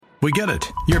We get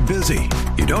it. You're busy.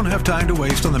 You don't have time to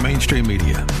waste on the mainstream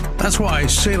media. That's why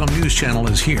Salem News Channel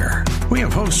is here. We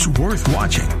have hosts worth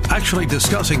watching, actually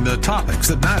discussing the topics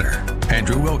that matter.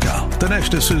 Andrew Wilkow,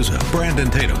 Dinesh D'Souza, Brandon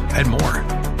Tatum, and more.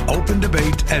 Open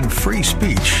debate and free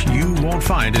speech you won't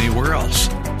find anywhere else.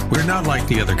 We're not like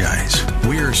the other guys.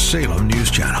 We're Salem News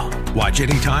Channel. Watch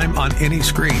anytime on any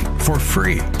screen for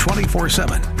free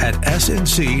 24/7 at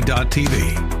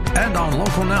snc.tv and on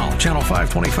Local Now, Channel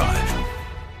 525.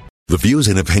 The views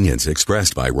and opinions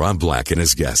expressed by Rob Black and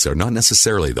his guests are not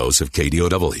necessarily those of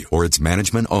KDOW or its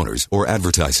management, owners, or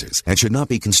advertisers and should not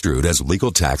be construed as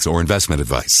legal, tax, or investment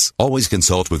advice. Always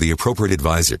consult with the appropriate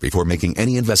advisor before making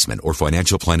any investment or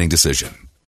financial planning decision.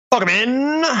 Welcome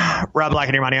in. Rob Black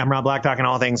and Your Money. I'm Rob Black, talking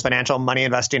all things financial, money,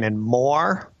 investing, and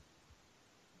more.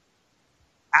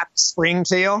 Happy spring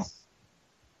to you.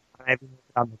 I've been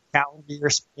on the calendar year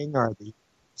spring or the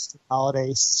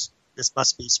holidays. This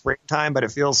must be springtime, but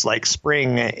it feels like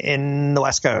spring in the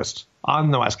West Coast,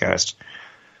 on the West Coast.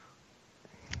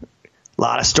 A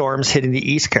lot of storms hitting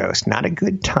the East Coast. Not a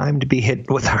good time to be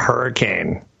hit with a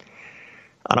hurricane.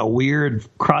 On a weird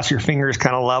cross your fingers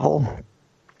kind of level,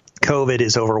 COVID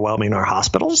is overwhelming our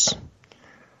hospitals.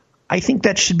 I think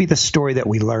that should be the story that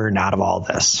we learned out of all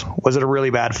this. Was it a really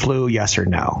bad flu? Yes or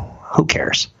no? Who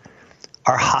cares?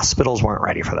 Our hospitals weren't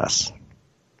ready for this.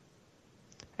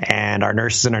 And our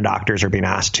nurses and our doctors are being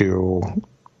asked to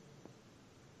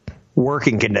work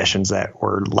in conditions that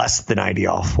were less than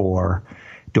ideal for,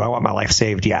 do I want my life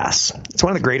saved? Yes. It's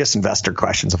one of the greatest investor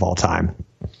questions of all time.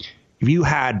 If you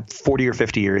had 40 or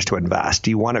 50 years to invest,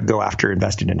 do you want to go after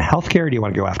investing in healthcare or do you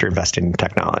want to go after investing in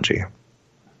technology?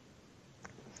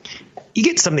 You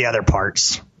get some of the other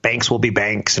parts. Banks will be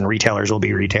banks and retailers will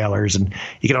be retailers, and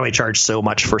you can only charge so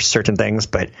much for certain things.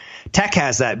 But tech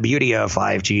has that beauty of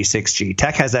 5G, 6G.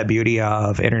 Tech has that beauty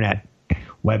of Internet,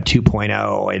 Web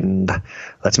 2.0, and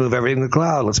let's move everything to the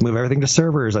cloud. Let's move everything to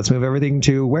servers. Let's move everything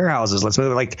to warehouses. Let's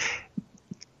move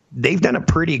they've done a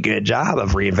pretty good job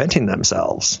of reinventing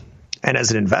themselves. And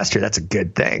as an investor, that's a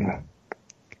good thing.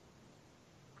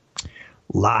 A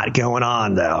lot going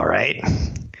on, though, right?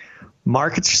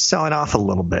 Markets are selling off a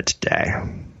little bit today.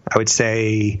 I would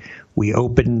say we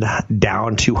opened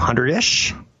down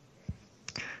 200-ish,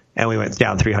 and we went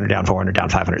down 300, down 400, down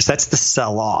 500. So that's the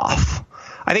sell-off.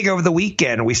 I think over the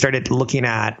weekend, we started looking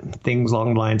at things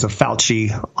along the lines of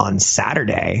Fauci on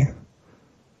Saturday.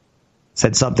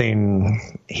 Said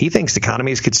something, he thinks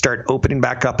economies could start opening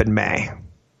back up in May.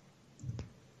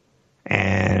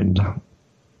 And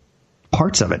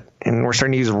parts of it. And we're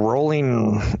starting to use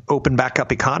rolling open back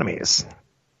up economies.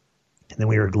 And then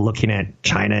we were looking at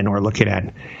China and we're looking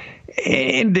at,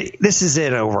 and this is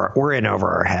we're in over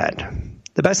our head.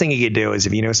 The best thing you could do is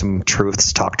if you know some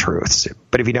truths, talk truths.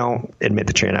 But if you don't, admit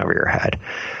that you're in over your head.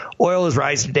 Oil is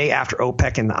rising today after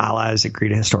OPEC and the allies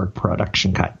agreed a historic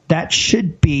production cut. That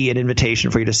should be an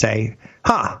invitation for you to say,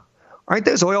 aren't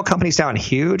those oil companies down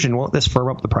huge and won't this firm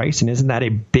up the price? And isn't that a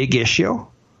big issue?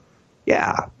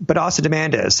 Yeah, but also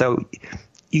demand is. So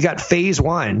you got phase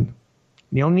one.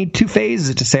 You only need two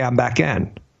phases to say I'm back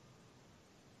in.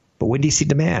 But when do you see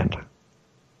demand?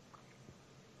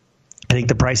 I think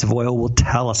the price of oil will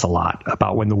tell us a lot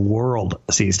about when the world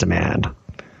sees demand.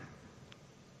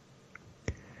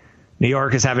 New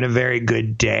York is having a very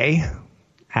good day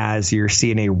as you're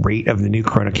seeing a rate of the new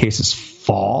corona cases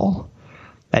fall.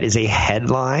 That is a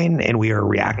headline, and we are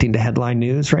reacting to headline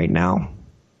news right now.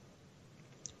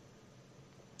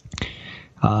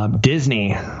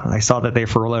 Disney, I saw that they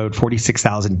furloughed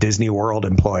 46,000 Disney World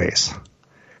employees.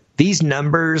 These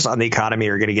numbers on the economy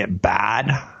are going to get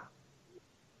bad,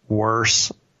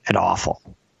 worse, and awful.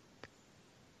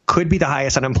 Could be the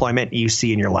highest unemployment you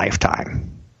see in your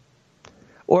lifetime.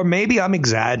 Or maybe I'm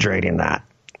exaggerating that.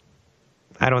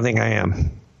 I don't think I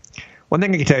am. One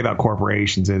thing I can tell you about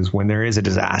corporations is when there is a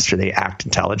disaster, they act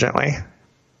intelligently.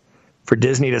 For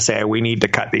Disney to say, we need to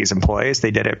cut these employees,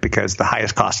 they did it because the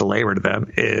highest cost of labor to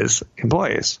them is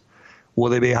employees.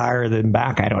 Will they be higher than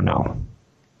back? I don't know.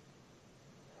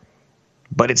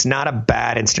 But it's not a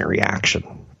bad instant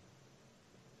reaction.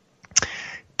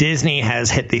 Disney has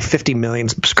hit the 50 million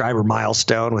subscriber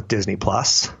milestone with Disney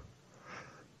Plus.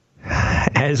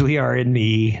 As we are in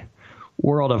the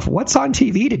world of what's on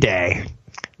TV today,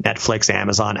 Netflix,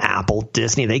 Amazon, Apple,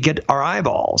 Disney, they get our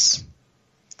eyeballs.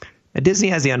 Now, Disney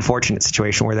has the unfortunate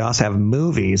situation where they also have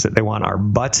movies that they want our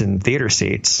butts in theater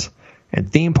seats and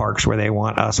theme parks where they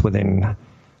want us within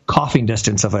coughing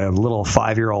distance of a little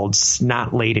 5-year-old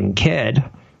snot-laden kid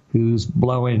who's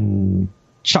blowing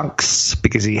chunks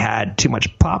because he had too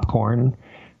much popcorn,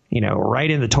 right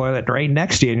in the toilet right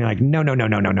next to you. And you're like, no.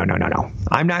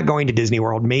 I'm not going to Disney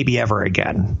World maybe ever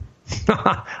again.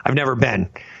 I've never been.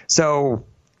 So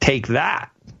take that.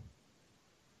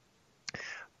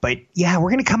 But yeah,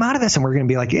 we're going to come out of this and we're going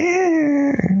to be like,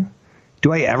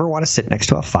 do I ever want to sit next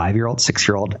to a 5-year-old,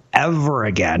 6-year-old ever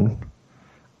again?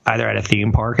 Either at a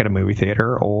theme park, at a movie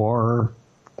theater, or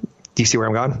do you see where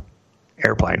I'm going?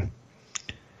 Airplane.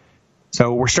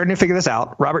 So we're starting to figure this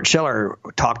out. Robert Shiller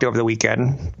talked over the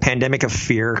weekend. Pandemic of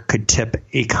fear could tip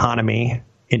economy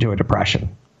into a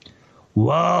depression.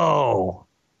 Whoa.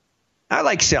 I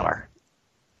like Shiller.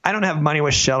 I don't have money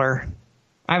with Shiller.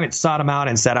 I haven't sought him out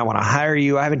and said, I want to hire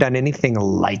you. I haven't done anything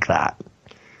like that.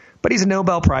 But he's a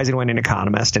Nobel Prize winning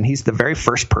economist, and he's the very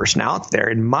first person out there,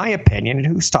 in my opinion,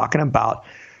 who's talking about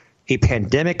a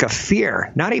pandemic of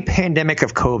fear, not a pandemic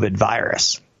of COVID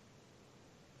virus.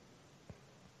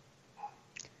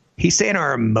 He's saying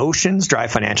our emotions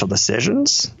drive financial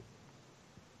decisions.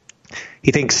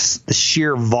 He thinks the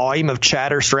sheer volume of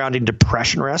chatter surrounding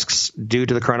depression risks due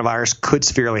to the coronavirus could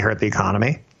severely hurt the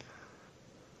economy.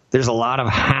 There's a lot of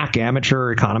hack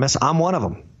amateur economists. I'm one of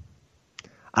them.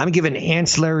 I'm given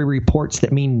ancillary reports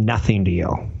that mean nothing to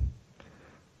you.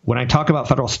 When I talk about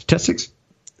federal statistics,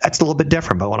 that's a little bit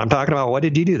different. But when I'm talking about what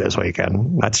did you do this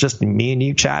weekend, that's just me and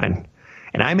you chatting.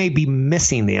 And I may be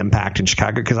missing the impact in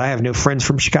Chicago because I have no friends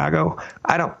from Chicago.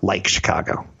 I don't like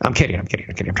Chicago. I'm kidding. I'm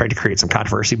trying to create some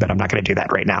controversy, but I'm not going to do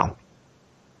that right now.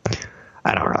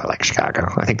 I don't really like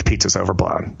Chicago. I think the pizza's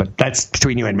overblown, but that's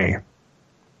between you and me.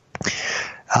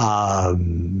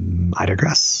 I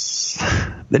digress.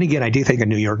 Then again, I do think a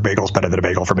New York bagel is better than a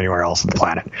bagel from anywhere else on the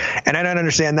planet. And I don't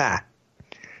understand that.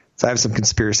 So I have some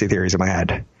conspiracy theories in my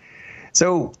head.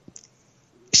 So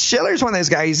Shiller's one of those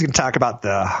guys who can talk about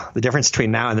the difference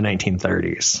between now and the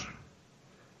 1930s.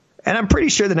 And I'm pretty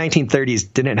sure the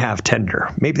 1930s didn't have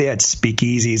Tinder. Maybe they had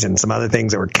speakeasies and some other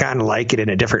things that were kind of like it in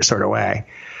a different sort of way.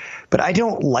 But I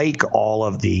don't like all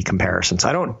of the comparisons.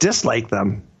 I don't dislike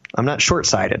them. I'm not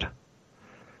short-sighted.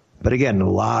 But again, a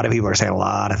lot of people are saying a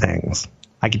lot of things.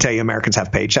 I can tell you Americans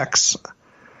have paychecks.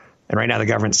 And right now the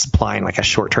government's supplying like a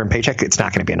short-term paycheck. It's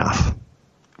not going to be enough.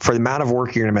 For the amount of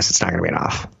work you're going to miss, it's not going to be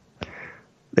enough.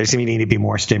 There's going to need to be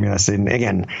more stimulus. And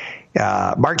again,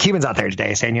 Mark Cuban's out there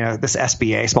today saying, this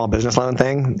SBA, small business loan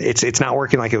thing, it's not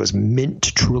working like it was meant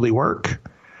to truly work.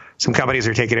 Some companies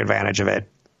are taking advantage of it.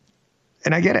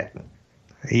 And I get it.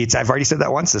 I've already said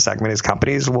that once. The segment is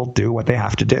companies will do what they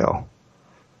have to do.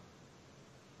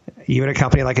 Even a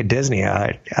company like a Disney,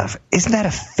 isn't that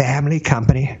a family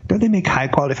company? Don't they make high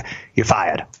quality? You're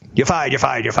fired. You're fired. You're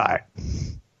fired. You're fired.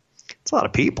 It's a lot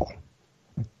of people.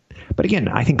 But again,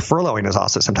 I think furloughing is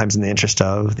also sometimes in the interest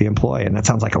of the employee, and that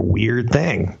sounds like a weird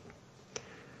thing.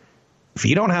 If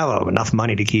you don't have enough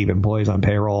money to keep employees on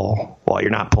payroll while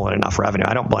you're not pulling enough revenue,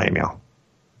 I don't blame you.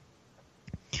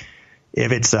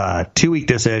 If it's a 2-week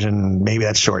decision, maybe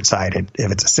that's short-sighted.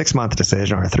 If it's a 6-month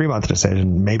decision or a 3-month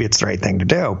decision, maybe it's the right thing to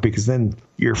do, because then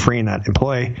you're freeing that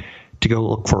employee to go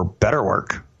look for better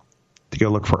work, to go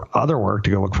look for other work, to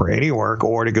go look for any work,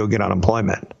 or to go get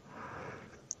unemployment.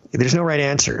 There's no right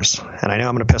answers. And I know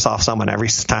I'm going to piss off someone every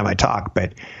time I talk,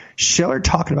 but Shiller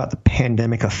talking about the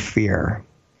pandemic of fear,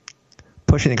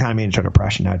 pushing the economy into a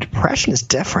depression. Now, depression is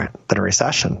different than a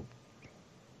recession.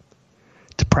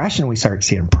 Depression, we start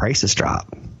seeing prices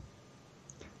drop.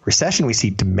 Recession, we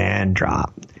see demand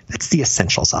drop. That's the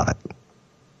essentials of it.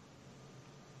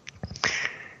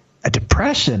 A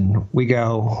depression, we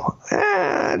go,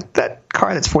 that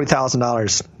car that's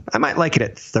 $40,000, I might like it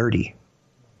at $30,000.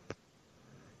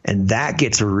 And that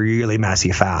gets really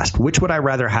messy fast. Which would I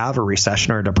rather have, a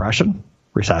recession or a depression?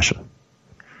 Recession.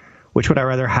 Which would I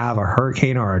rather have, a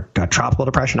hurricane or a tropical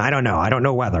depression? I don't know. I don't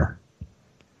know weather.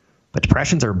 But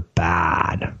depressions are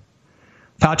bad.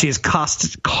 Fauci is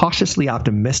cautiously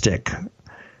optimistic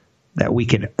that we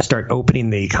could start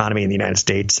opening the economy in the United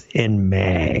States in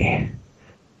May.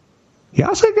 He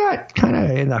also got kind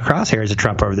of in the crosshairs of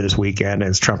Trump over this weekend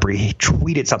as Trump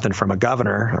retweeted something from a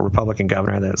Republican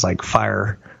governor that's like,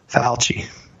 fire Fauci,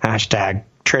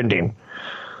 #trending.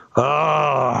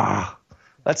 Oh,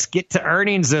 let's get to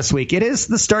earnings this week. It is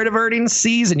the start of earnings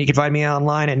season. You can find me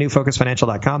online at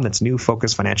newfocusfinancial.com. That's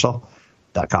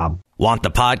newfocusfinancial.com. Want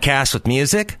the podcast with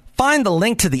music? Find the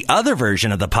link to the other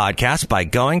version of the podcast by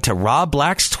going to Rob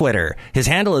Black's Twitter. His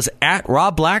handle is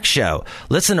 @RobBlackShow.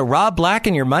 Listen to Rob Black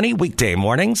and Your Money weekday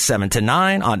mornings, 7 to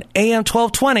 9 on AM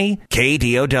 1220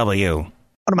 KDOW. One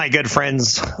of my good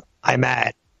friends I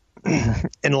met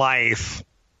in life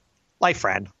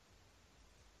friend,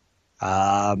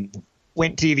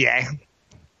 went to UVA,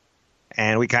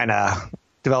 and we kind of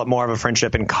developed more of a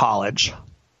friendship in college.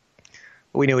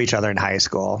 We knew each other in high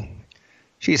school.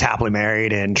 She's happily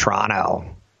married in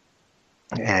Toronto.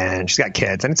 and she's got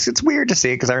kids, and it's weird to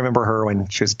see because I remember her when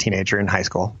she was a teenager in high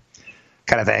school,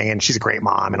 kind of thing. And she's a great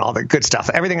mom and all the good stuff.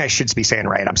 Everything I should be saying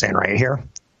right, I'm saying right here.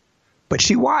 But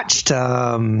she watched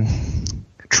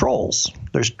Trolls.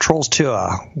 There's Trolls 2,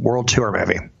 a world tour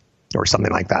movie or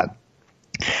something like that.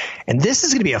 And this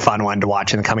is going to be a fun one to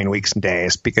watch in the coming weeks and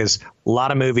days because a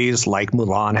lot of movies like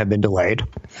Mulan have been delayed.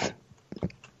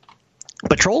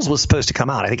 But Trolls was supposed to come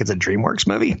out. I think it's a DreamWorks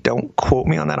movie. Don't quote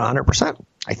me on that 100%.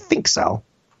 I think so.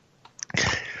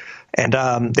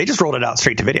 And they just rolled it out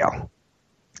straight to video.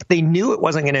 They knew it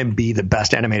wasn't going to be the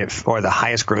best animated or the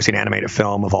highest grossing animated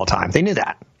film of all time. They knew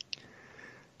that.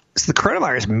 So the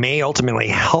coronavirus may ultimately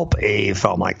help a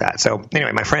film like that. So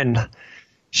anyway, my friend,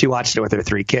 she watched it with her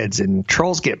 3 kids, and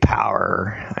Trolls get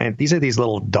power. And these are these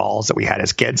little dolls that we had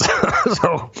as kids.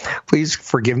 So please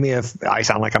forgive me if I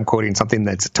sound like I'm quoting something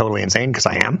that's totally insane, because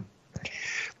I am.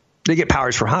 They get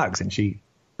powers for hugs, and she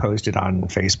posted on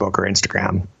Facebook or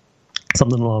Instagram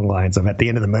something along the lines of, at the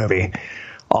end of the movie,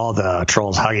 all the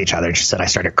trolls hug each other. And she said, I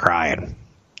started crying.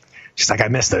 She's like, I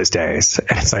miss those days.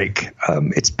 And it's like,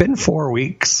 it's been 4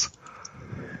 weeks,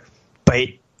 but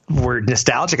we're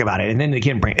nostalgic about it. And then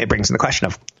again, it brings in the question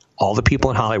of all the people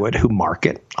in Hollywood who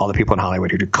market, all the people in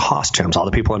Hollywood who do costumes, all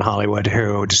the people in Hollywood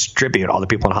who distribute, all the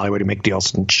people in Hollywood who make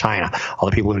deals in China, all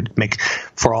the people who make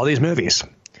for all these movies.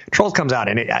 Trolls comes out,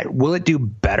 and will it do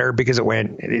better because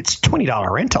it's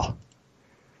 $20 rental?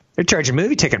 They're charging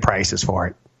movie ticket prices for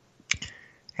it.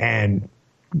 And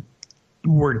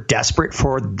we're desperate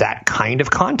for that kind of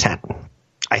content,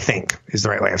 I think is the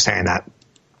right way of saying that.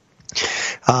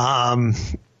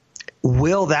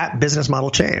 Will that business model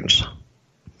change?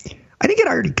 I think it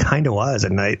already kind of was.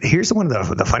 And here's one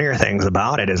of the funnier things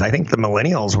about it is I think the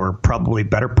millennials were probably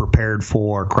better prepared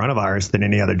for coronavirus than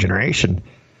any other generation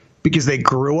because they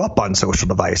grew up on social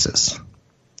devices,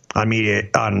 on media,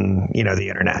 on, the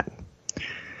internet.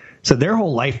 So their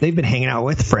whole life, they've been hanging out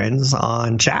with friends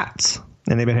on chats,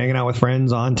 and they've been hanging out with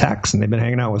friends on text, and they've been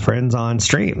hanging out with friends on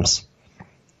streams.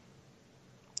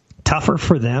 Tougher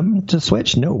for them to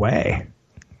switch? No way.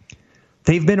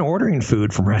 They've been ordering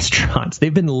food from restaurants.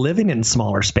 They've been living in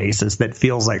smaller spaces that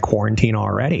feels like quarantine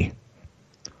already.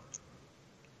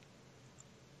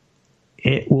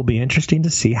 It will be interesting to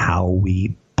see how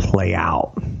we play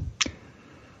out.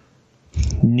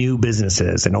 New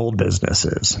businesses and old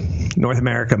businesses. North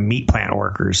America meat plant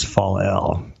workers fall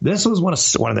ill. This was one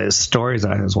of those stories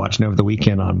that I was watching over the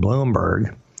weekend on Bloomberg.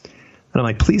 And I'm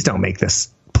like, please don't let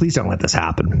this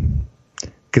happen.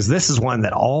 Because this is one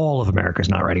that all of America is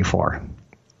not ready for.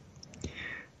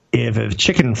 If a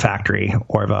chicken factory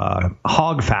or if a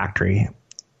hog factory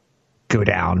go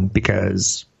down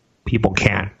because people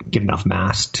can't get enough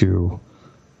mass to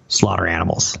slaughter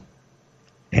animals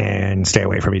and stay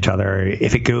away from each other,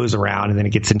 if it goes around and then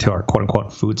it gets into our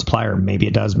quote-unquote food supply, or maybe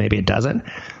it does, maybe it doesn't,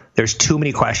 there's too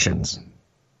many questions.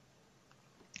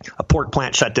 A pork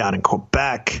plant shut down in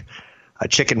Quebec, a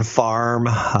chicken farm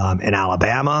in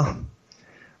Alabama.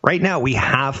 Right now, we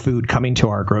have food coming to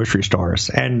our grocery stores.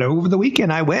 And over the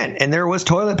weekend, I went, and there was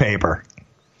toilet paper.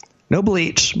 No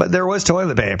bleach, but there was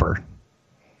toilet paper.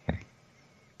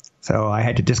 So I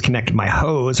had to disconnect my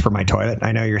hose for my toilet.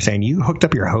 I know you're saying, you hooked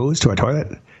up your hose to a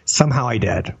toilet? Somehow I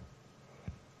did.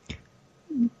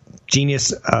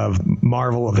 Genius of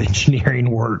marvel of engineering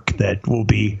work that will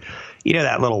be,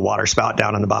 that little water spout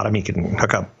down on the bottom, you can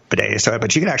hook up bidets to it,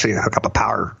 but you can actually hook up a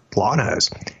power lawn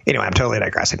hose. Anyway, I'm totally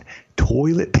digressing.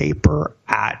 Toilet paper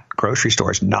at grocery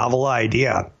stores, novel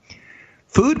idea.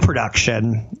 Food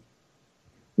production,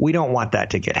 we don't want that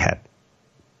to get hit.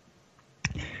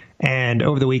 And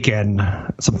over the weekend,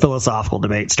 some philosophical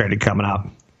debate started coming up.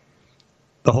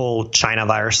 The whole China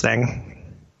virus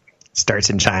thing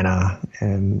starts in China,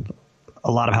 and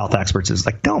a lot of health experts is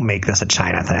like, don't make this a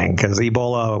China thing, because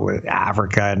Ebola with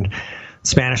Africa and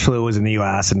Spanish flu was in the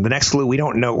U.S., and the next flu, we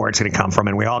don't know where it's going to come from,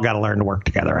 and we all got to learn to work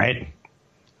together, right?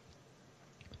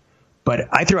 But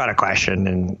I threw out a question,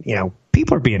 and,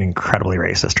 people are being incredibly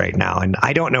racist right now, and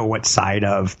I don't know what side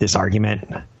of this argument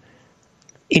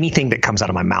anything that comes out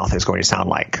of my mouth is going to sound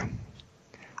like.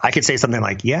 I could say something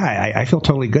like, yeah, I feel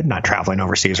totally good not traveling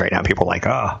overseas right now. People are like,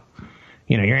 oh,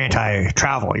 you're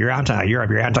anti-travel, you're anti-Europe,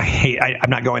 you're anti-hate. I'm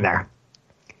not going there.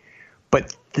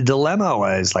 But the dilemma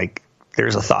was like,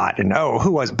 there's a thought, and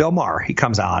who was Bill Maher? He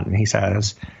comes out and he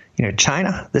says,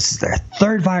 China, this is their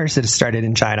third virus that has started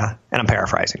in China, and I'm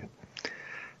paraphrasing.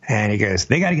 And he goes,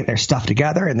 they got to get their stuff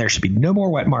together, and there should be no more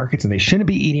wet markets, and they shouldn't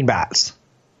be eating bats.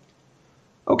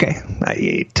 Okay,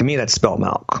 to me, that's spilled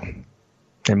milk.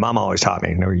 And Mom always taught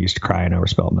me, never used to cry over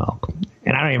spilled milk.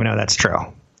 And I don't even know that's true.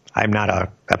 I'm not an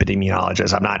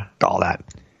epidemiologist. I'm not all that.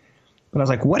 But I was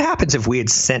like, what happens if we had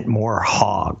sent more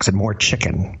hogs and more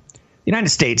chicken? The United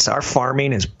States, our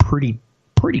farming is pretty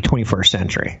 21st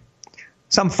century.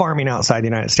 Some farming outside the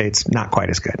United States, not quite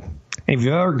as good. And if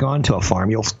you've ever gone to a farm,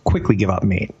 you'll quickly give up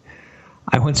meat.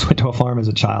 I once went to a farm as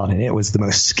a child, and it was the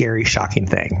most scary, shocking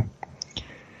thing.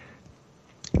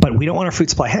 But we don't want our food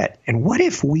supply hit. And what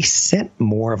if we sent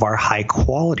more of our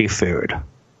high-quality food?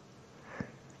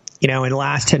 In the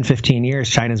last 10, 15 years,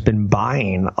 China's been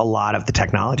buying a lot of the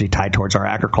technology tied towards our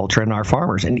agriculture and our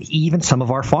farmers, and even some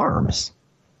of our farms.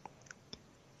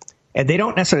 And they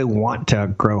don't necessarily want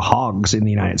to grow hogs in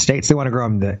the United States. They want to grow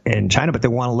them in China, but they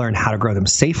want to learn how to grow them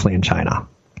safely in China.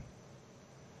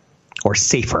 Or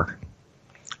safer.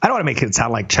 I don't want to make it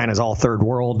sound like China's all third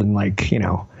world and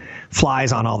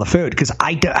flies on all the food, because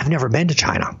I've never been to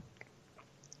China.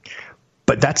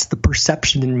 But that's the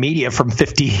perception in media from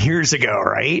 50 years ago,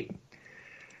 right?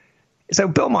 So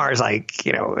Bill Maher's like,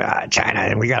 China,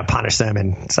 and we got to punish them.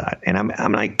 And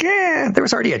I'm like, there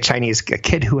was already a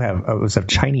kid who was of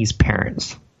Chinese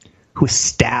parents who was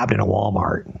stabbed in a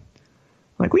Walmart. I'm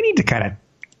like, we need to kind of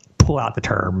pull out the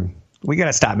term. We got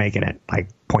to stop making it like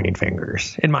pointing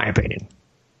fingers, in my opinion.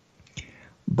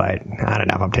 But I don't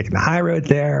know if I'm taking the high road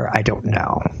there. I don't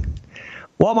know.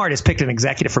 Walmart has picked an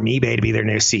executive from eBay to be their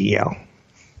new CEO.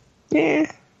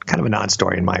 Kind of a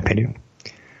non-story in my opinion.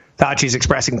 Fauci's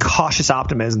expressing cautious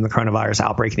optimism the coronavirus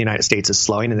outbreak in the United States is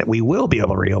slowing and that we will be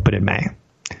able to reopen in May.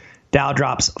 Dow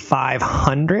drops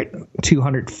 500,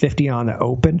 250 on the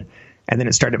open, and then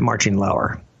it started marching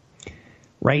lower.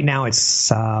 Right now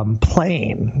it's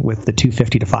playing with the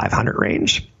 250 to 500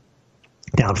 range.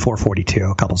 Down 442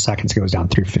 a couple seconds ago. It was down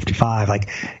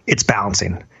 355. It's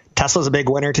bouncing. Tesla's a big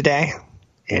winner today.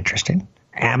 Interesting.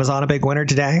 Amazon a big winner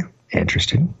today.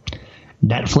 Interesting.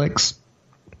 Netflix.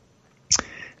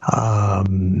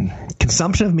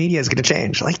 Consumption of media is going to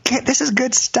change. This is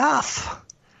good stuff.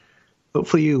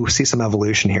 Hopefully you see some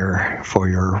evolution here for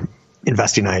your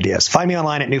investing ideas. Find me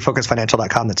online at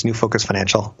newfocusfinancial.com. That's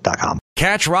newfocusfinancial.com.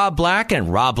 Catch Rob Black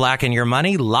and Rob Black and Your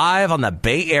Money live on the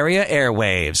Bay Area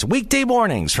airwaves, weekday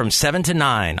mornings from 7 to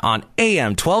 9 on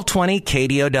AM 1220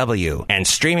 KDOW and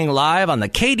streaming live on the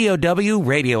KDOW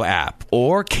radio app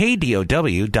or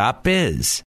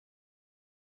KDOW.biz.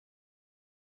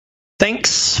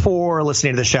 Thanks for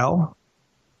listening to the show.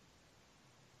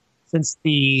 Since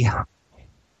the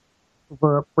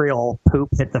real poop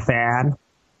hit the fan,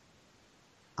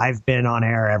 I've been on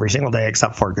air every single day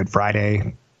except for Good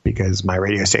Friday, because my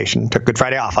radio station took Good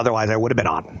Friday off. Otherwise, I would have been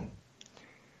on.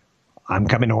 I'm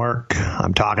coming to work.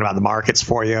 I'm talking about the markets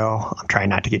for you. I'm trying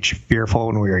not to get you fearful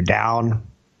when we are down.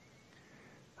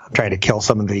 I'm trying to kill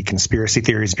some of the conspiracy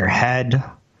theories in your head. I'm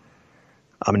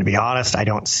going to be honest. I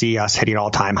don't see us hitting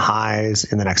all-time highs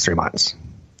in the next 3 months.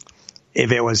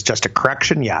 If it was just a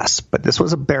correction, yes. But this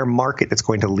was a bear market that's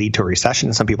going to lead to a recession.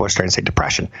 And some people are starting to say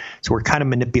depression. So we're kind of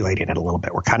manipulating it a little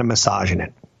bit. We're kind of massaging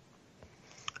it.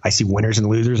 I see winners and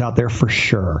losers out there for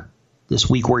sure. This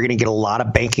week, we're going to get a lot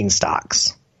of banking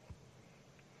stocks.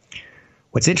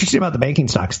 What's interesting about the banking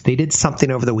stocks, they did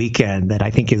something over the weekend that I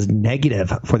think is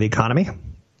negative for the economy,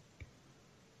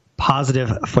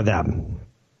 positive for them.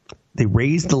 They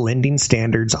raised the lending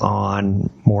standards on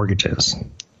mortgages.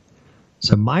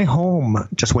 So my home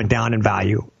just went down in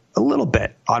value a little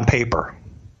bit on paper.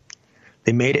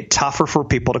 They made it tougher for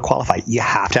people to qualify. You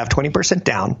have to have 20%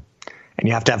 down. And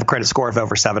you have to have a credit score of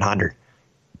over 700.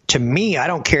 To me, I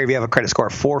don't care if you have a credit score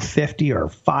of 450 or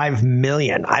 5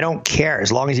 million. I don't care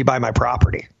as long as you buy my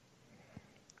property.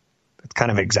 It's kind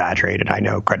of exaggerated. I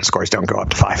know credit scores don't go up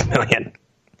to 5 million.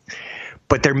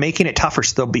 But they're making it tougher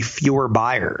so there'll be fewer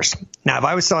buyers. Now, if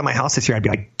I was selling my house this year, I'd be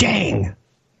like, dang.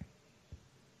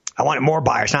 I wanted more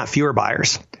buyers, not fewer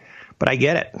buyers. But I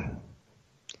get it.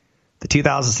 The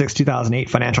 2006-2008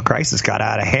 financial crisis got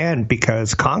out of hand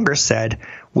because Congress said,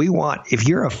 if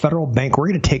you're a federal bank, we're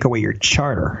going to take away your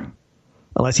charter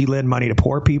unless you lend money to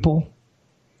poor people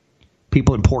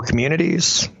in poor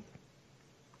communities.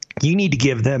 You need to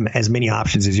give them as many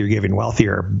options as you're giving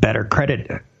wealthier, better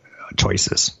credit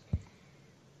choices.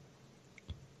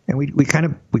 And we kind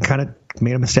of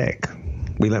made a mistake.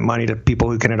 We lent money to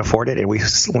people who couldn't afford it, and we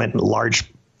lent large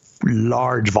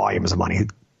volumes of money to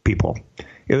people.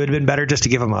 It would have been better just to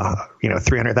give them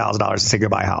 $300,000 and say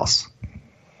goodbye house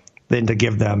than to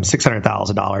give them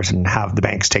 $600,000 and have the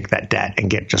banks take that debt and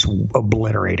get just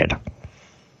obliterated.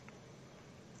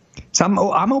 So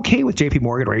I'm okay with JP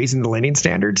Morgan raising the lending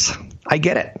standards. I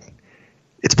get it.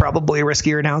 It's probably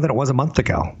riskier now than it was a month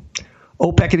ago.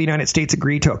 OPEC in the United States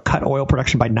agreed to cut oil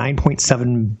production by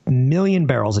 9.7 million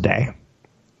barrels a day.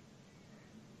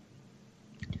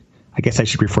 I guess I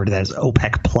should refer to that as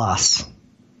OPEC plus.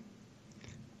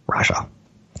 Russia.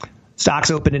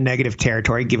 Stocks opened in negative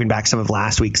territory, giving back some of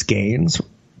last week's gains.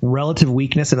 Relative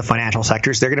weakness in the financial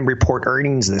sectors. They're going to report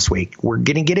earnings this week. We're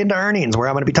going to get into earnings, where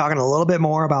I'm going to be talking a little bit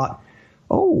more about,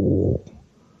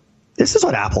 this is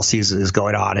what Apple sees is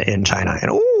going on in China.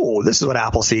 And, this is what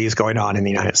Apple sees going on in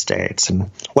the United States, and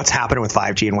what's happening with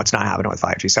 5G and what's not happening with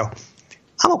 5G. So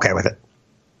I'm okay with it.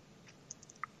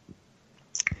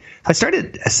 I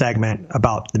started a segment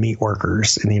about the meat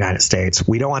workers in the United States.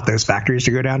 We don't want those factories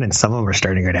to go down, and some of them are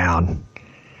starting to go down.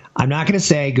 I'm not going to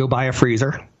say go buy a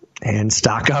freezer and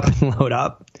stock up and load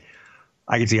up.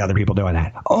 I can see other people doing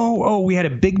that. We had a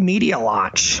big media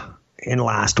launch in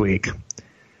last week.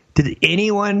 Did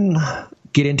anyone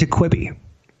get into Quibi?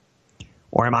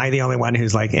 Or am I the only one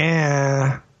who's like,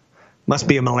 must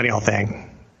be a millennial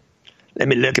thing? Let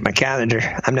me look at my calendar.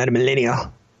 I'm not a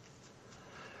millennial.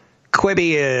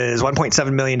 Quibi is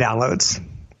 1.7 million downloads.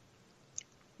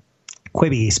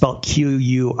 Quibi, spelled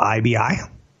Q-U-I-B-I.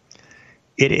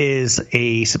 It is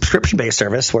a subscription-based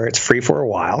service where it's free for a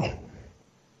while.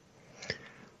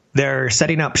 They're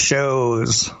setting up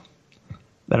shows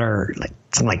that are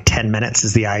something like 10 minutes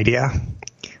is the idea.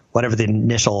 Whatever the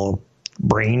initial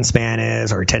brain span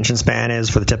is or attention span is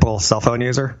for the typical cell phone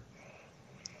user.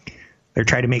 They're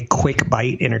trying to make quick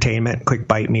bite entertainment, quick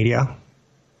bite media.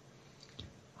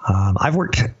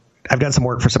 I've done some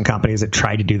work for some companies that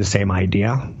tried to do the same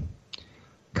idea. A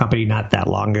company not that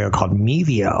long ago called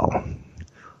Mevio.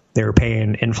 They were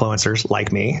paying influencers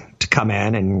like me to come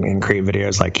in and create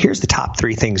videos like, here's the top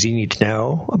 3 things you need to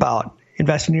know about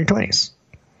investing in your 20s.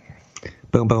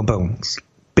 Boom, boom, boom.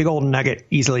 Big old nugget,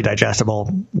 easily digestible,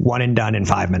 one and done in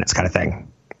 5 minutes kind of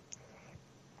thing.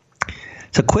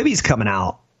 So Quibi's coming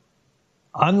out.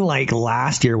 Unlike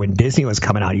last year when Disney was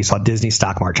coming out, you saw Disney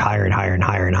stock march higher and higher and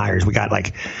higher and higher. We got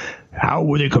how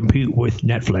will they compete with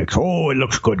Netflix? It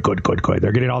looks good.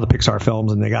 They're getting all the Pixar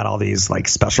films, and they got all these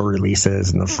special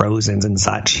releases and the Frozens and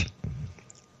such.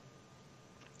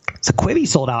 So Quibi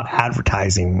sold out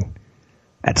advertising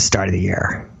at the start of the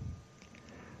year.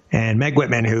 And Meg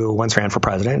Whitman, who once ran for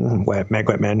president, and Meg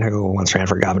Whitman, who once ran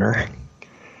for governor.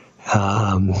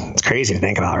 It's crazy to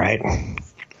think about, right?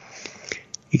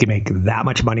 You can make that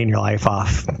much money in your life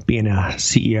off being a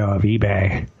CEO of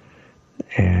eBay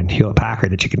and Hewlett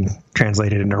Packard that you can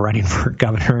translate it into running for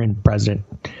governor and president.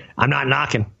 I'm not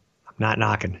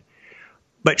knocking.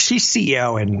 But she's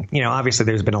CEO, and obviously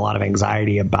there's been a lot of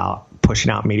anxiety about pushing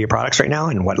out media products right now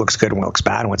and what looks good and what looks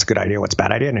bad and what's a good idea, what's a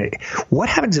bad idea. And what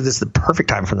happens if this is the perfect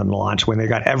time for them to launch when they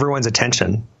got everyone's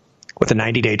attention with a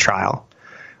 90-day trial?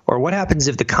 Or what happens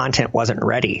if the content wasn't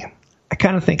ready? I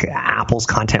kind of think Apple's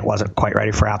content wasn't quite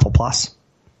ready for Apple Plus,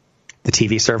 the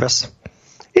TV service.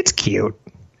 It's cute.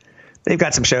 They've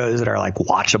got some shows that are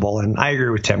watchable, and I agree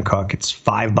with Tim Cook. It's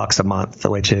 $5 a month,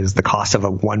 which is the cost of a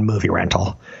one movie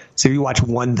rental. So if you watch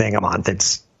one thing a month,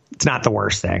 it's not the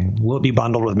worst thing. Will it be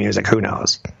bundled with music? Who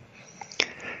knows?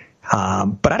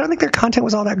 But I don't think their content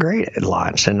was all that great at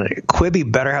launch, and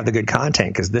Quibi better have the good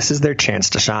content because this is their chance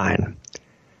to shine.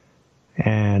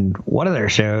 And one of their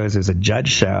shows is a judge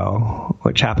show,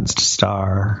 which happens to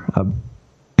star a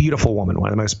beautiful woman, one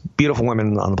of the most beautiful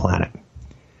women on the planet.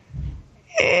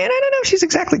 And I don't know if she's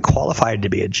exactly qualified to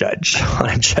be a judge on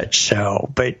a judge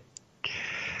show, but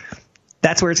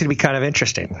that's where it's going to be kind of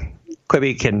interesting.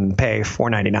 Quibi can pay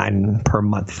 $4.99 per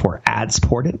month for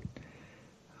ad-supported,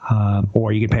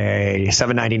 or you can pay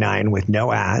 $7.99 with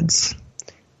no ads.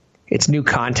 It's new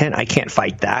content. I can't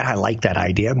fight that. I like that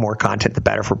idea. More content, the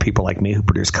better for people like me who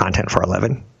produce content for a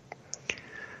living.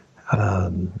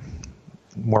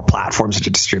 More platforms to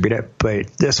distribute it.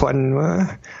 But this one,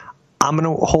 I'm going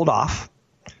to hold off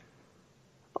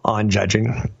on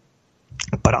judging.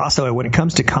 But also, when it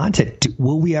comes to content,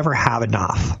 will we ever have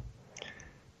enough?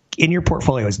 In your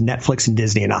portfolio, is Netflix and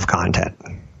Disney enough content?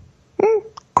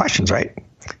 Questions, right?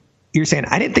 You're saying,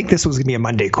 I didn't think this was going to be a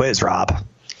Monday quiz, Rob.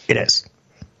 It is.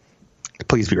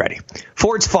 Please be ready.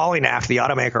 Ford's falling after the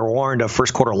automaker warned of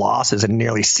first quarter losses and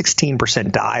nearly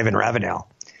 16% dive in revenue.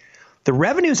 The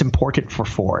revenue is important for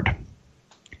Ford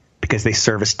because they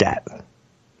service debt.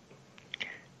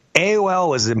 AOL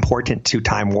was important to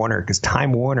Time Warner because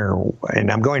Time Warner,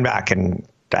 and I'm going back and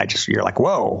you're like,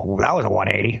 whoa, that was a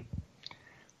 180.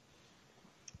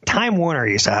 Time Warner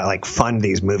used to fund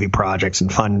these movie projects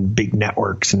and fund big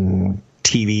networks and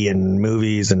TV and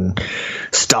movies and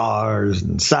stars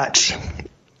and such.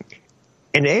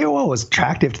 And AOL was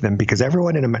attractive to them because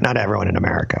not everyone in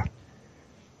America,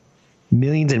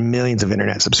 millions and millions of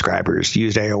internet subscribers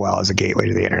used AOL as a gateway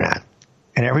to the internet.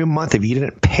 And every month, if you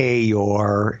didn't pay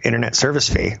your internet service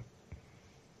fee,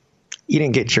 you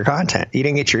didn't get your content. You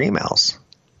didn't get your emails.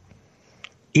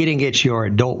 You didn't get your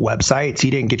adult websites.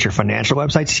 You didn't get your financial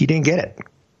websites. You didn't get it.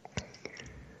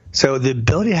 So the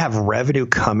ability to have revenue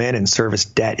come in and service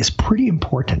debt is pretty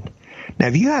important. Now,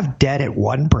 if you have debt at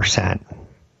 1%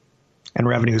 and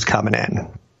revenue is coming in,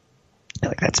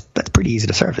 like that's pretty easy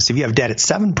to service. If you have debt at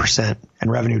 7%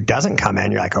 and revenue doesn't come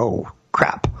in, you're like, oh,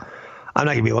 crap. I'm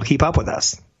not going to be able to keep up with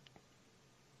this.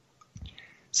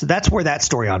 So that's where that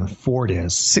story on Ford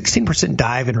is. 16%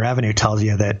 dive in revenue tells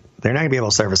you that they're not going to be able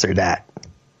to service their debt.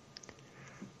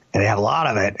 And they have a lot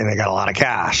of it, and they got a lot of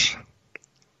cash.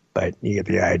 But you get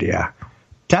the idea.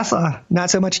 Tesla, not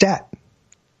so much debt.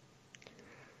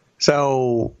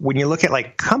 So when you look at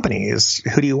like companies,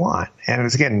 who do you want? And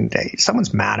it's, again,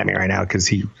 someone's mad at me right now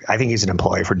because I think he's an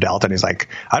employee for Delta, and he's like,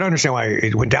 I don't understand why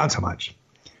it went down so much.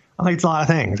 I think it's a lot of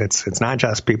things. It's not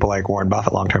just people like Warren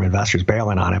Buffett, long-term investors,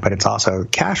 bailing on it, but it's also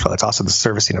cash flow. It's also the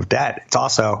servicing of debt. It's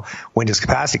also when does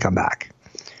capacity come back?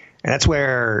 And that's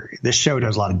where this show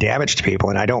does a lot of damage to people,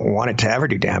 and I don't want it to ever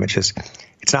do damage.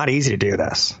 It's not easy to do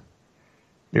this.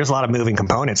 There's a lot of moving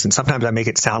components, and sometimes I make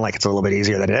it sound like it's a little bit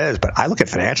easier than it is, but I look at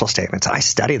financial statements, and I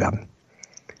study them.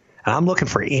 And I'm looking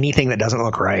for anything that doesn't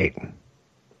look right.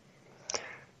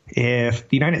 If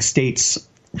the United States,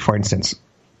 for instance,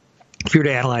 if you were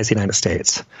to analyze the United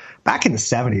States, back in the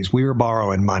 70s, we were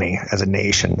borrowing money as a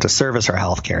nation to service our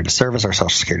health care, to service our Social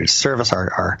Security, to service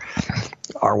our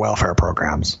welfare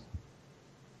programs.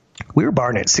 We were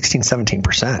borrowing at 16,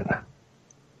 17%.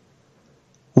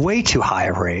 Way too high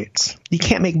of rates. You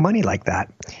can't make money like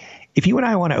that. If you and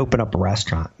I want to open up a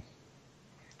restaurant,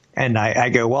 and I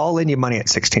go, well, I'll lend you money at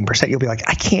 16%, you'll be like,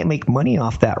 I can't make money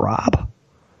off that, Rob.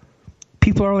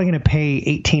 People are only going to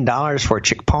pay $18 for a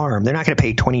chick parm. They're not going to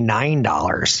pay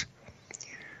 $29.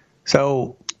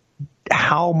 So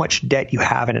how much debt you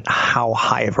have and at how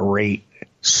high of a rate,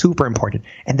 super important.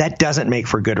 And that doesn't make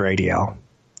for good radio.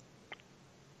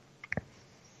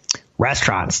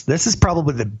 Restaurants. This is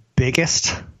probably the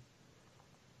biggest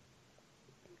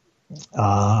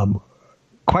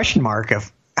question mark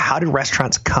of how did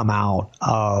restaurants come out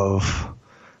of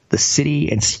the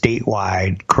city and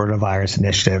statewide coronavirus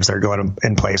initiatives that are going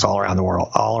in place all around the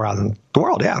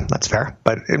world. Yeah, that's fair.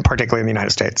 But in particular in the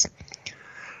United States.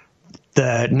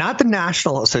 Not the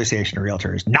National Association of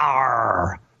Realtors,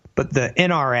 NAR, but the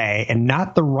NRA, and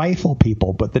not the rifle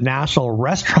people, but the National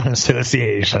Restaurant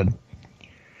Association.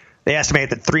 They estimate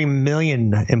that 3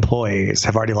 million employees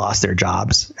have already lost their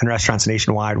jobs, and restaurants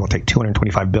nationwide will take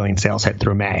 $225 billion sales hit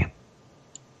through May.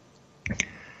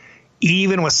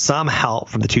 Even with some help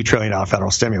from the $2 trillion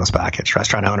federal stimulus package,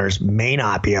 restaurant owners may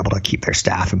not be able to keep their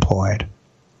staff employed.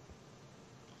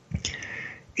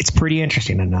 It's pretty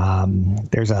interesting. And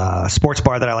there's a sports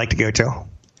bar that I like to go to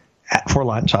for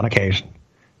lunch on occasion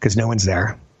because no one's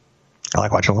there. I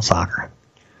like watching a little soccer.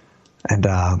 And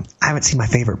I haven't seen my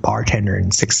favorite bartender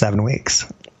in 6-7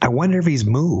 weeks. I wonder if he's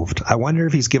moved. I wonder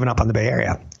if he's given up on the Bay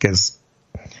Area because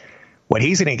what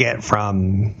he's going to get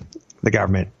from the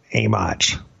government ain't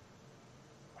much.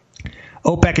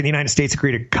 OPEC in the United States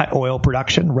agreed to cut oil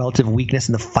production. Relative weakness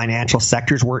in the financial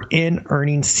sectors. We're in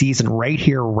earnings season right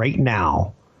here, right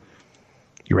now.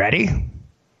 You ready?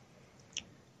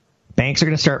 Banks are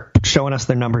going to start showing us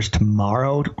their numbers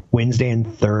tomorrow, Wednesday,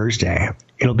 and Thursday.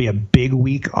 It'll be a big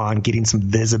week on getting some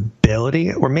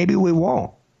visibility, or maybe we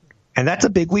won't. And that's a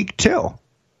big week, too.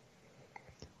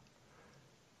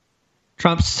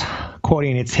 Trump's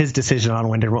quoting it's his decision on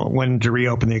when to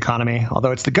reopen the economy,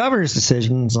 although it's the governor's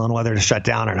decisions on whether to shut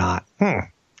down or not.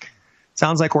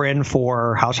 Sounds like we're in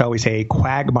for, how shall we say,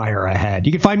 quagmire ahead.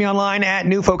 You can find me online at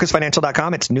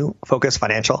newfocusfinancial.com. It's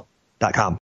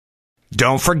newfocusfinancial.com.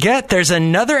 Don't forget, there's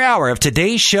another hour of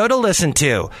today's show to listen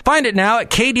to. Find it now at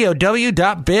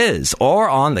KDOW.biz or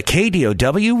on the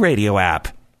KDOW radio app.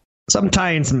 So I'm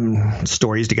tying some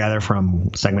stories together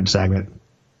from segment to segment.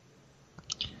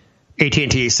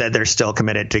 AT&T said they're still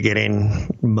committed to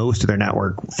getting most of their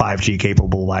network 5G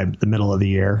capable by the middle of the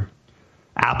year.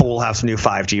 Apple will have some new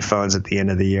 5G phones at the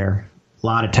end of the year. A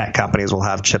lot of tech companies will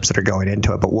have chips that are going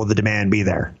into it, but will the demand be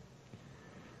there?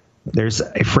 There's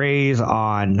a phrase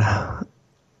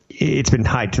it's been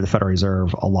tied to the Federal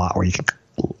Reserve a lot where you can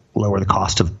lower the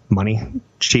cost of money,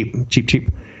 cheap.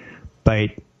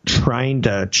 But trying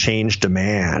to change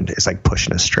demand is like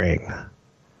pushing a string.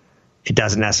 It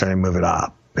doesn't necessarily move it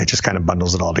up. It just kind of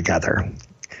bundles it all together.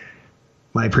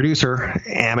 My producer,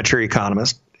 amateur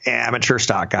economist, amateur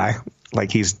stock guy,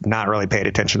 like he's not really paid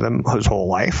attention to them his whole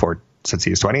life or since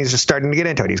he was 20. He's just starting to get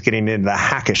into it. He's getting into the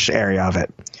hackish area of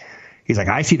it. He's like,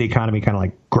 I see the economy kind of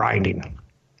like grinding.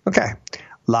 Okay.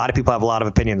 A lot of people have a lot of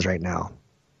opinions right now.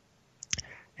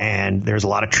 And there's a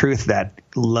lot of truth that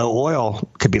low oil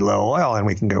could be low oil and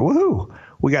we can go, woohoo.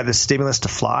 We got this stimulus to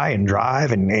fly and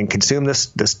drive and consume this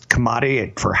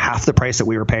commodity for half the price that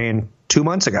we were paying 2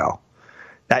 months ago.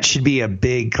 That should be a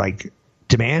big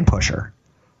demand pusher.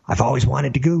 I've always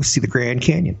wanted to go see the Grand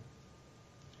Canyon.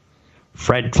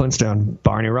 Fred Flintstone,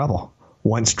 Barney Rubble,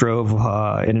 once drove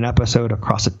in an episode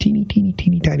across a teeny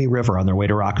tiny river on their way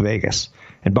to Rock Vegas.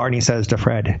 And Barney says to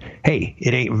Fred, "Hey,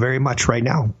 it ain't very much right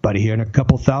now, but here in a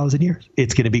couple thousand years,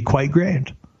 it's going to be quite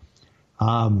grand."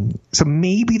 So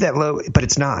maybe that low, but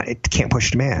it's not. It can't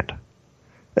push demand,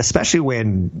 especially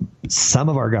when some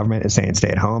of our government is saying stay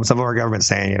at home. Some of our government is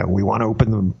saying, we want to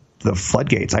open the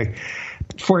floodgates.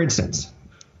 For instance,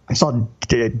 I saw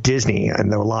Disney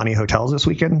and the Aulani hotels this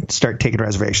weekend start taking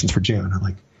reservations for June. I'm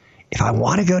like, if I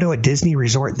want to go to a Disney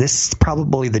resort, this is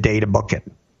probably the day to book it,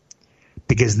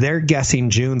 because they're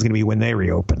guessing June's going to be when they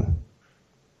reopen.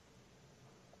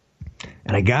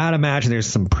 And I got to imagine there's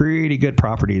some pretty good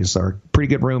properties or pretty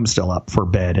good rooms still up for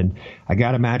bid. And I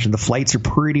got to imagine the flights are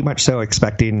pretty much so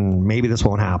expecting maybe this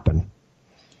won't happen.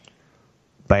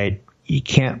 But you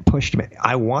can't push me.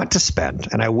 I want to spend,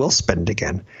 and I will spend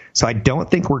again. So I don't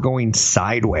think we're going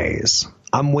sideways.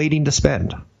 I'm waiting to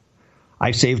spend.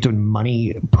 I've saved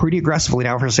money pretty aggressively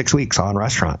now for 6 weeks on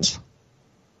restaurants.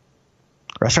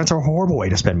 Restaurants are a horrible way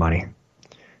to spend money.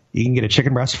 You can get a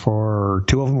chicken breast for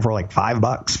 2 of them for like $5,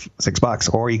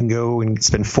 $6, or you can go and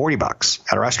spend $40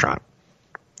 at a restaurant.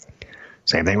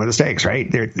 Same thing with the steaks, right?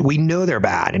 We know they're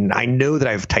bad, and I know that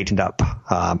I've tightened up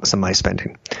some of my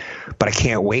spending, but I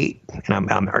can't wait, and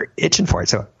I'm itching for it.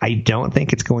 So I don't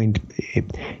think it's going to.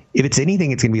 If it's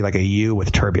anything, it's going to be like a U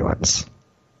with turbulence,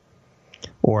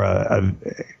 or a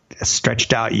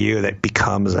stretched out U that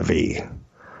becomes a V.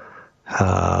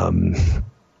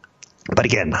 But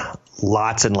again,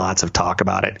 lots and lots of talk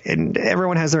about it, and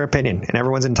everyone has their opinion, and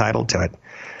everyone's entitled to it.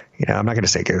 I'm not going to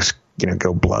say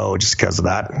go blow just because of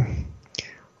that.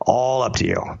 All up to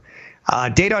you.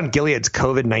 Data on Gilead's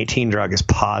COVID-19 drug is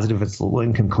positive. It's a little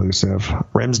inconclusive.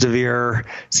 Remdesivir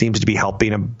seems to be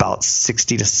helping about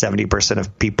 60 to 70%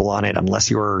 of people on it,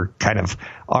 unless you're kind of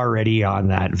already on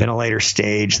that ventilator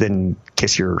stage, then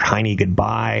kiss your hiney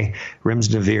goodbye.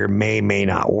 Remdesivir may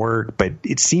not work, but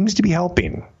it seems to be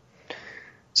helping.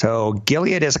 So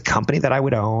Gilead is a company that I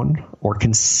would own or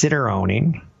consider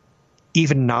owning,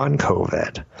 even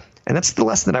non-COVID. And that's the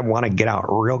lesson that I want to get out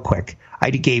real quick. I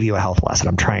gave you a health lesson.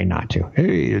 I'm trying not to.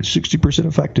 Hey, it's 60%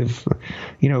 effective.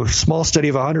 Small study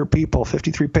of 100 people,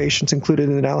 53 patients included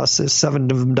in the analysis.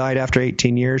 7 of them died after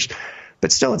 18 years.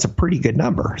 But still, it's a pretty good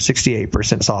number.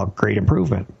 68% saw great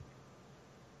improvement.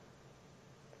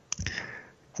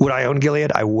 Would I own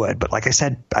Gilead? I would. But like I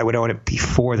said, I would own it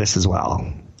before this as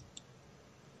well.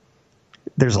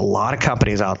 There's a lot of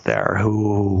companies out there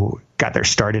who got their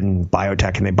start in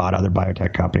biotech, and they bought other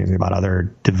biotech companies. They bought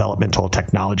other developmental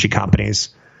technology companies,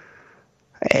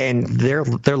 and they're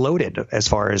loaded as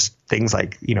far as things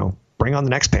like, bring on the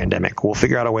next pandemic. We'll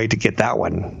figure out a way to get that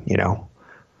one.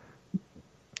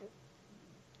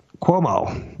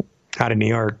 Cuomo out of New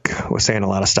York was saying a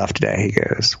lot of stuff today. He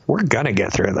goes, "We're going to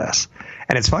get through this."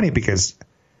 And it's funny because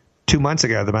 2 months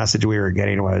ago, the message we were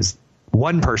getting was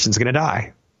one person's going to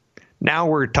die. Now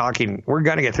we're talking, we're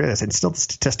going to get through this. And still the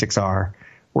statistics are,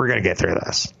 we're going to get through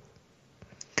this.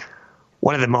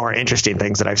 One of the more interesting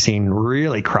things that I've seen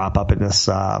really crop up in this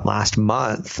last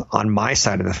month on my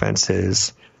side of the fence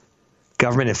is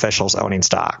government officials owning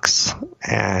stocks,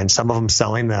 and some of them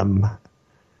selling them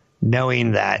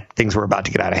knowing that things were about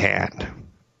to get out of hand.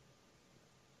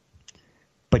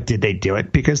 But did they do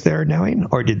it because they're knowing,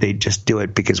 or did they just do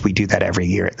it because we do that every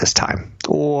year at this time?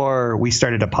 Or we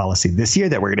started a policy this year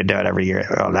that we're going to do it every year.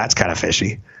 Oh, that's kind of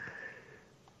fishy.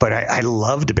 But I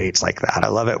love debates like that. I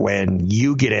love it when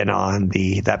you get in on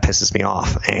the "that pisses me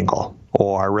off" angle,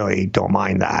 or I really don't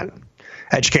mind that.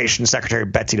 Education Secretary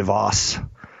Betsy DeVos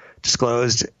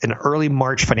disclosed an early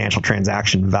March financial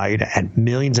transaction valued at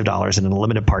millions of dollars in a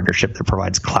limited partnership that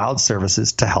provides cloud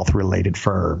services to health-related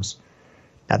firms.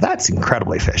 Now, that's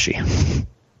incredibly fishy,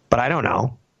 but I don't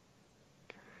know.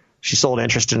 She sold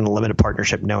interest in a limited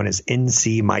partnership known as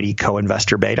NC Mighty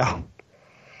Co-Investor Beta.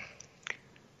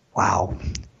 Wow.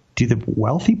 Do the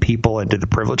wealthy people and do the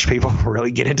privileged people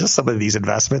really get into some of these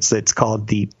investments? It's called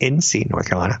the NC, North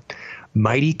Carolina,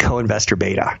 Mighty Co-Investor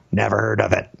Beta. Never heard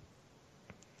of it.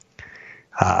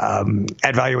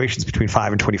 At valuations between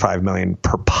 $5 and $25 million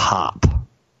per pop.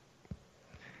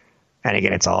 And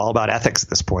again, it's all about ethics at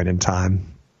this point in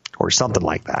time, or something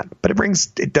like that. But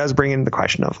it does bring in the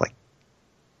question of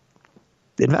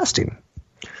investing.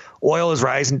 Oil is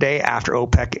rising day after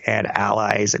OPEC and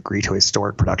allies agree to a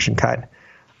historic production cut.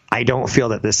 I don't feel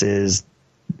that this is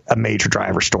a major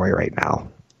driver story right now.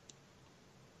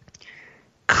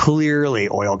 clearly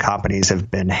oil companies have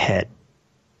been hit.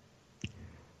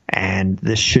 And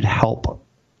this should help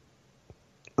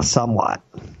somewhat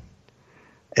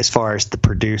as far as the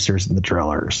producers and the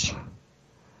drillers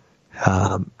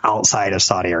outside of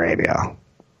Saudi Arabia.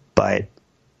 But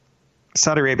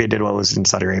Saudi Arabia did what was in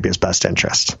Saudi Arabia's best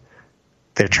interest.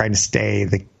 They're trying to stay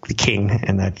the king,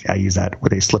 and that I use that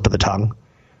with a slip of the tongue.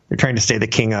 They're trying to stay the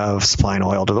king of supplying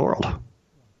oil to the world.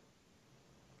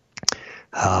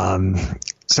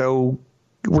 So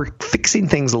we're fixing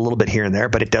things a little bit here and there,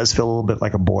 but it does feel a little bit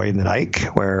like a boy in the dike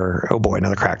where, oh boy,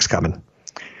 another crack's coming.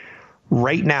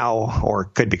 Right now, or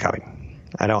could be coming.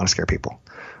 I don't want to scare people.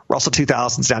 Russell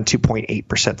 2000's down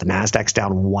 2.8%. The NASDAQ's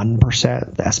down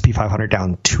 1%. The S&P 500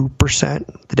 down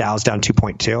 2%. The Dow's down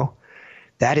 2.2%.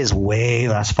 That is way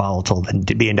less volatile than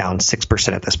being down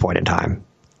 6% at this point in time,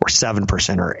 or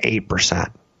 7% or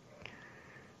 8%.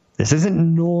 This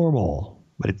isn't normal,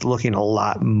 but it's looking a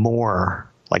lot more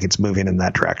like it's moving in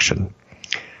that direction.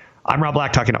 I'm Rob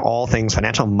Black, talking all things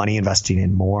financial, money, investing,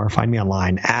 and more. Find me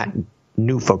online at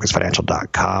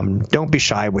newfocusfinancial.com. Don't be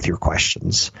shy with your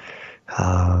questions.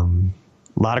 A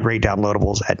lot of great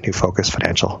downloadables at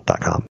newfocusfinancial.com.